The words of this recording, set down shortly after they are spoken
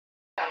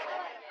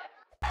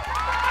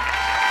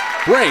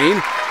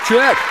Brain,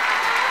 check.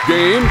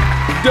 Game,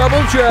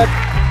 double check.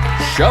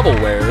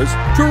 Shovelware's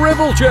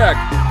triple check.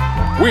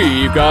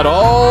 We've got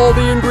all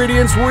the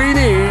ingredients we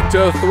need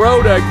to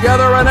throw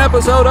together an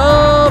episode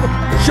of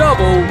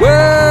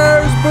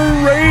Shovelware's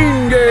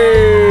Brain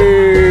Game.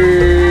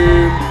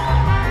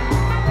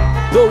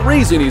 The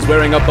reason he's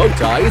wearing a bow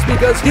tie is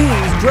because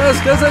he's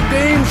dressed as a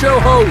game show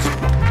host.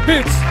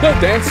 It's the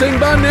Dancing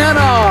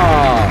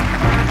Banana.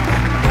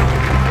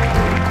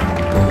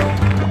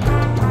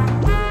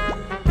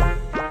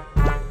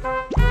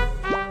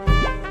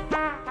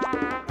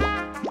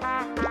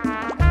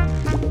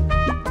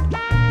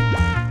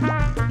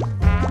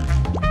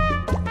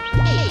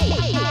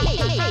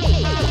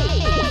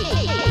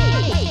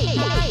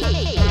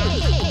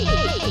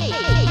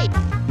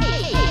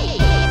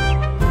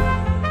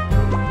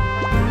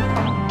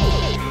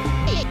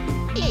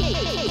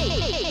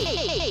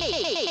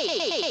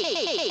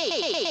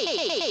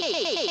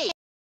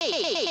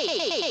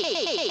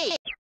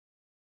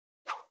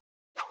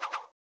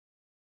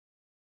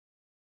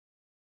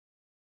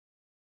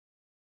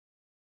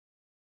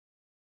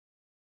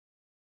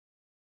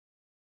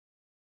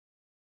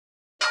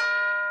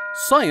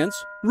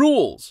 Science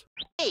rules.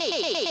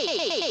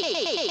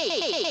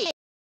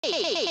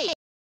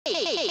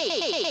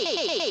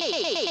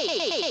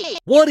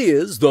 What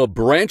is the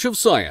branch of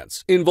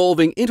science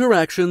involving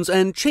interactions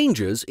and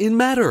changes in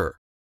matter?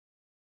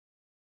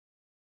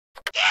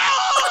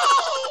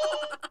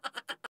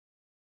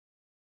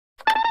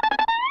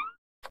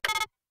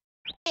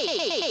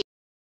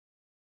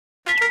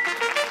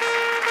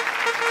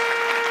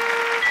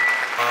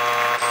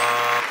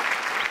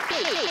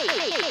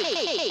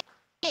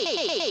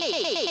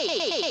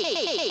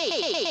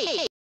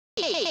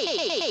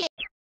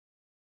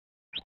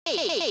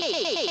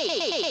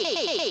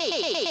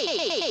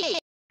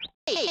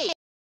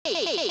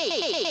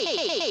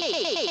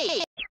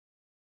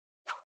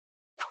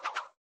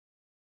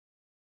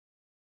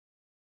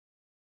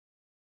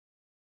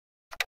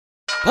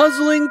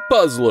 Puzzling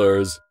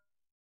Puzzlers.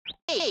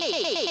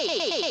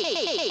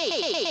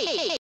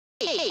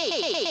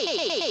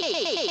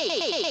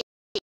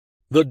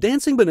 The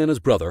Dancing Banana's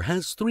brother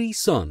has 3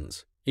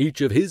 sons.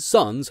 Each of his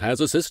sons has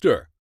a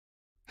sister.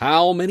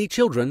 How many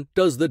children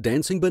does the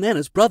Dancing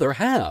Banana's brother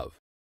have?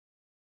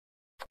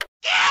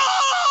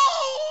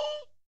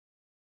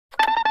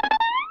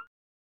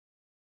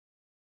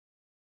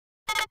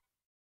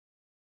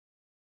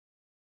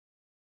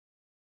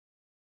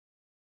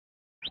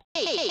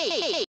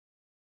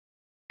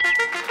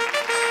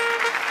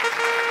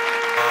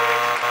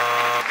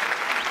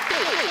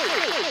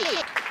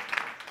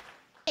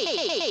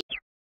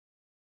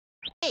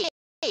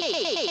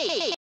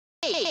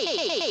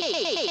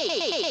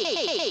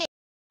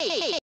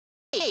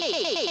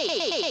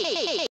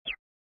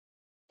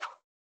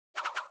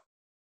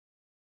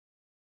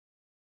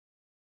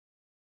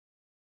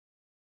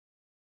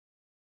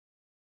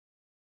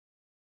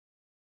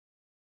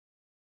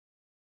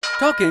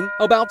 Talking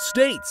about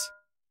states.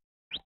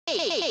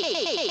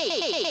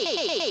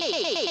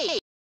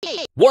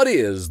 What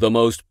is the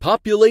most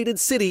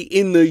populated city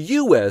in the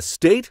U.S.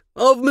 state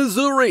of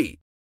Missouri?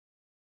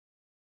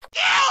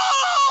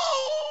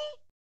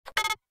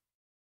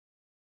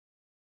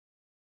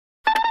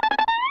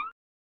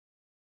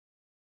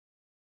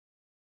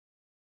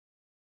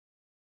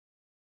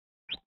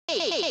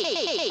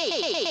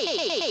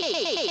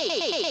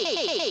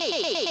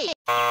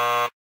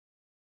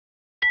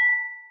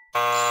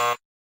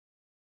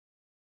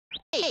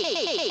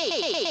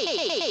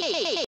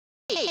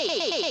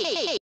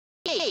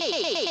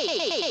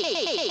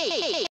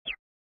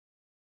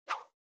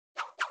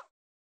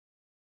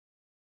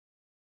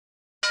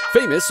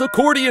 Famous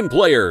accordion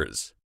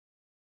players.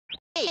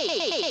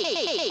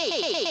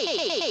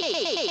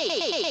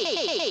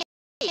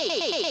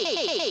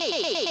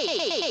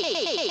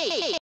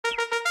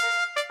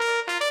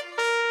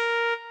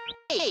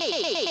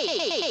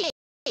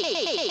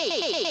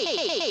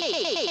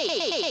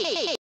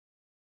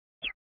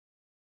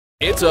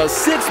 It's a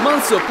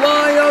 6-month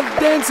supply of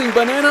Dancing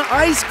Banana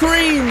ice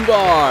cream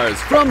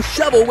bars from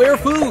Shovelware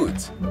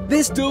Foods.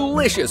 This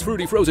delicious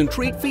fruity frozen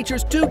treat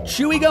features 2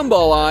 chewy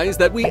gumball eyes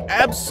that we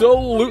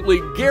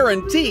absolutely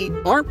guarantee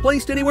aren't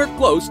placed anywhere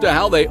close to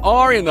how they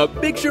are in the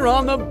picture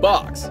on the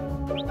box.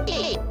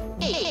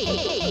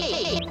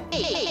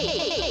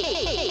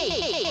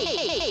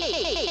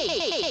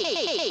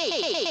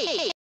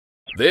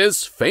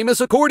 This famous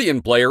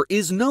accordion player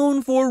is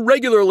known for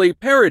regularly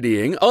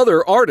parodying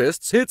other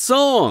artists' hit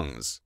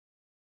songs.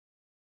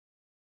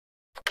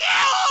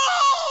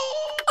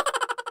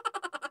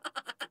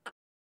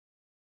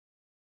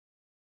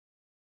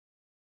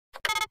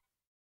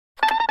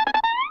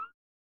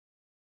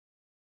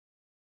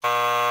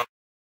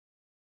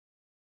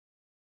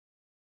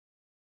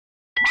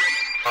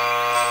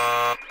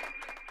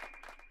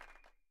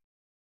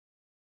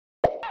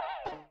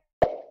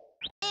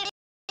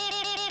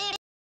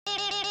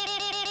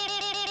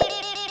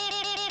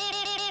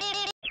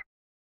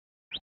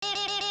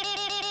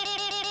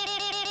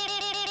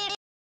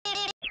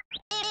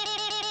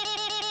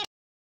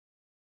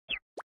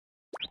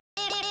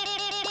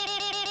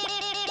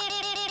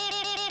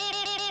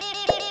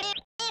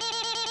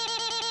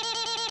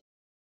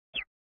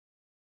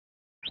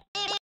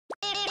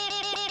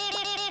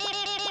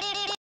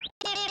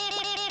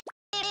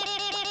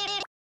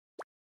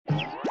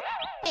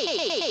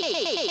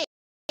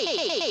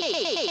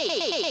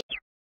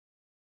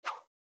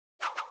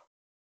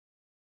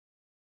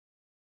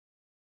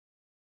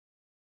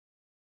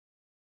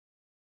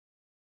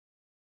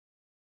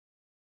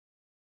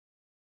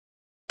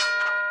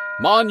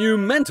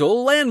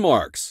 Monumental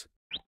landmarks.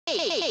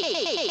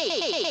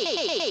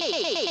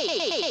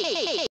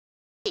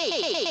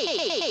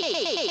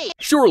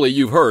 Surely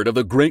you've heard of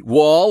the Great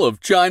Wall of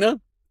China?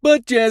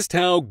 But just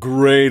how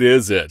great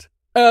is it?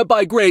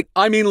 By great,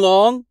 I mean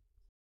long.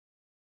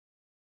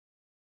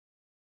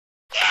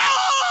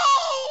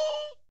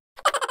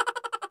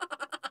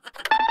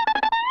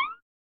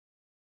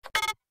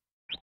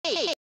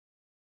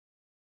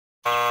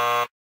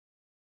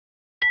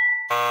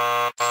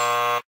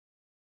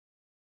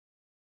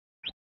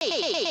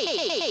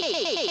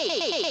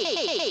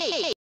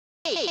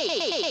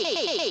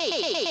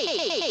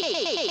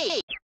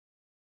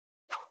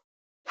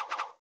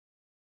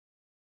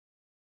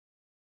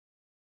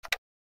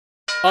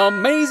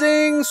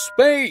 Amazing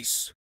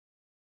space!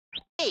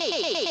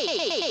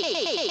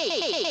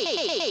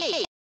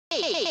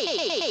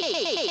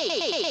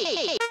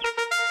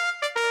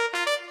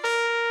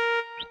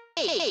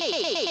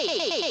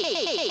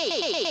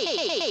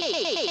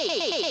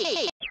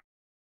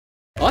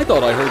 I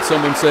thought I heard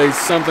someone say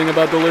something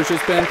about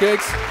delicious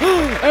pancakes,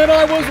 and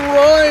I was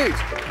right!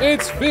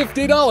 It's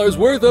 $50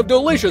 worth of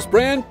Delicious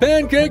Brand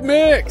Pancake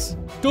Mix!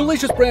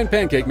 Delicious Brand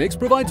Pancake Mix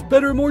provides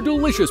better, more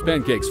delicious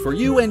pancakes for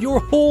you and your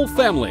whole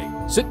family.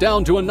 Sit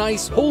down to a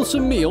nice,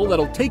 wholesome meal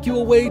that'll take you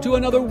away to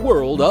another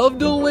world of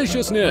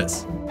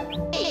deliciousness.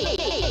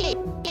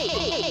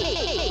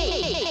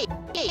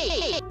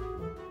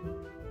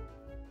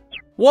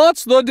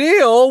 What's the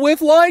deal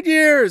with light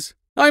years?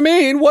 I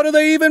mean, what do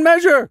they even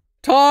measure?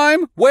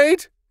 Time,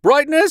 weight,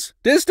 brightness,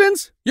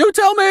 distance? You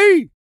tell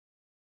me!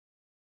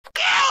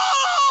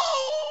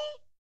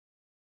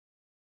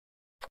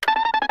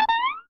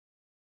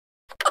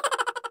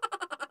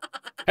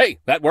 Hey,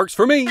 that works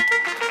for me.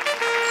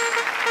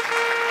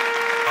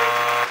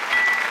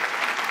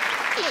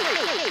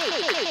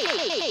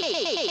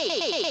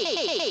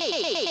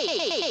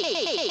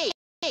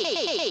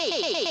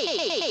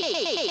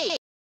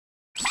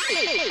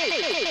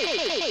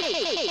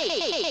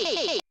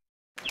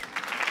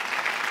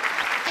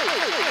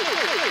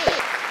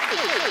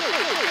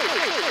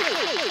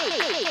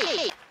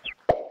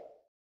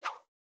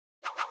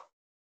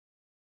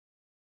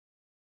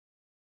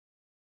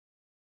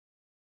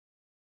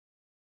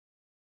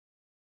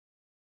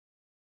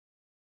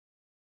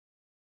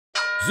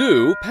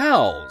 Zoo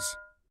Pals.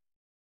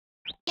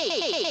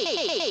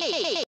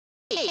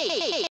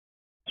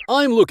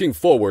 I'm looking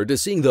forward to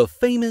seeing the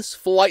famous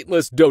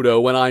flightless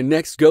dodo when I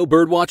next go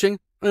birdwatching.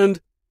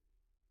 And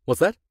what's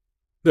that?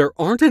 There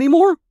aren't any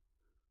more?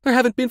 There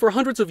haven't been for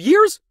hundreds of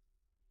years?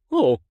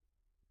 Oh,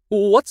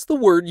 what's the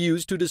word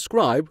used to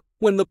describe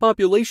when the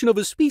population of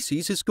a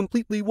species is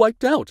completely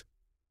wiped out?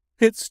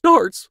 It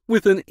starts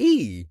with an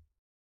E.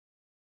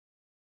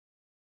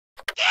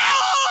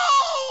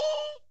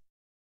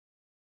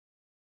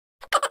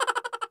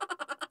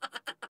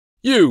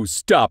 You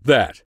stop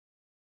that!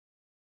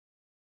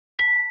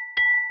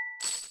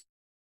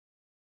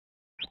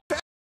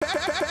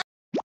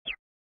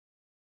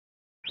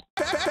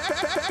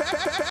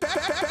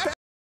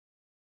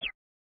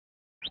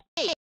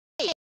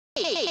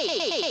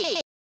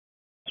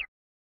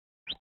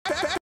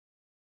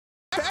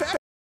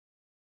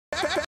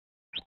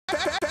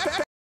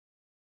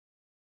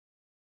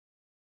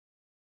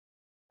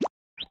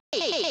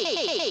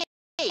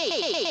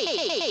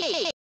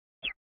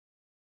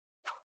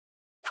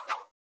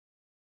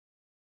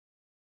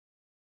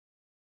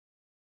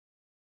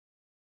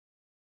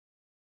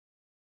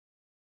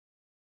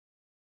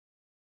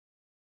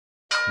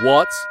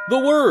 What's the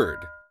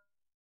word?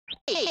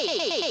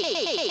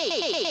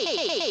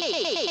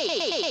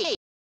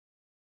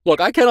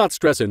 Look, I cannot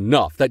stress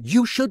enough that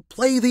you should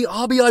play the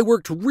obby I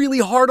worked really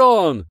hard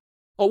on.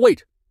 Oh,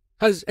 wait.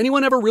 Has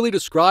anyone ever really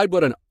described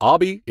what an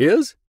obby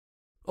is?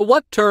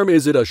 What term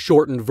is it a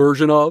shortened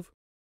version of?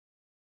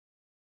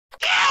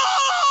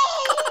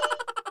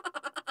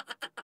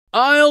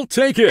 I'll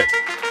take it.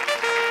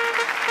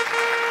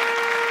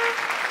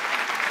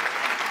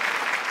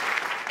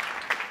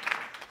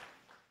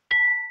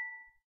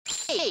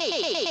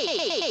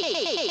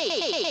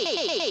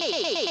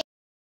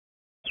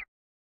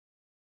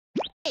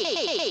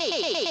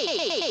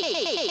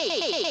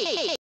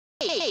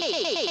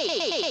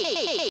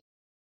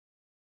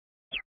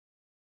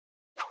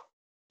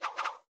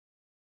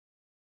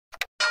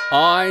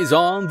 Eyes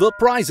on the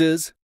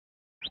prizes.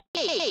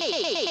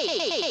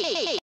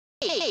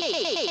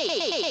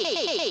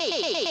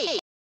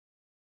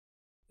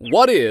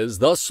 What is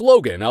the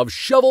slogan of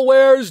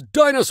Shovelware's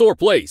Dinosaur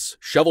Place,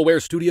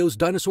 Shovelware Studios'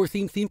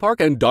 dinosaur-themed theme park,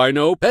 and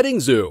Dino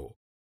Petting Zoo?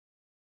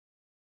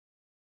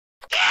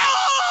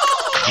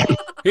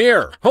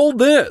 Here, hold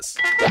this.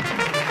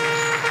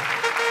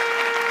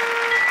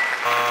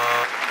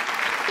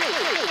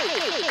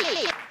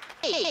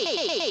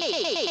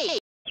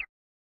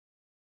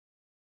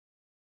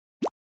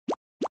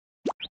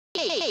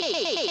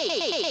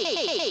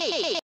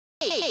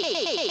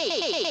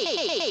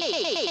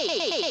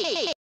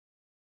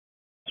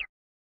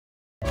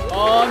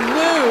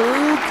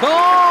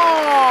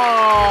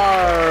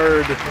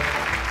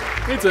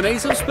 It's an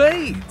ace of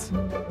spades.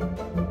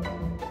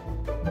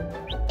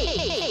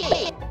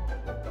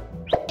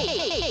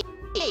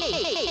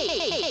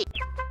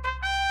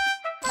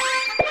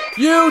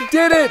 You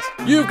did it!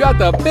 You've got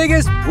the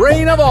biggest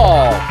brain of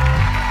all!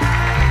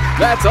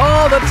 That's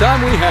all the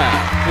time we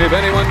have. If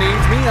anyone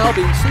needs me, I'll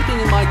be sleeping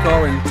in my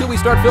car until we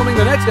start filming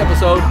the next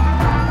episode.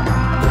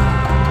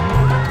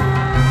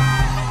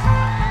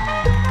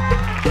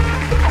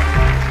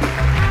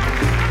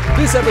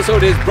 This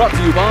episode is brought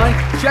to you by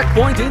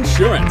Checkpoint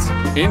Insurance.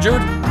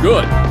 Injured?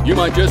 Good. You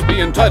might just be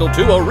entitled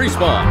to a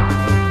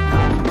respawn.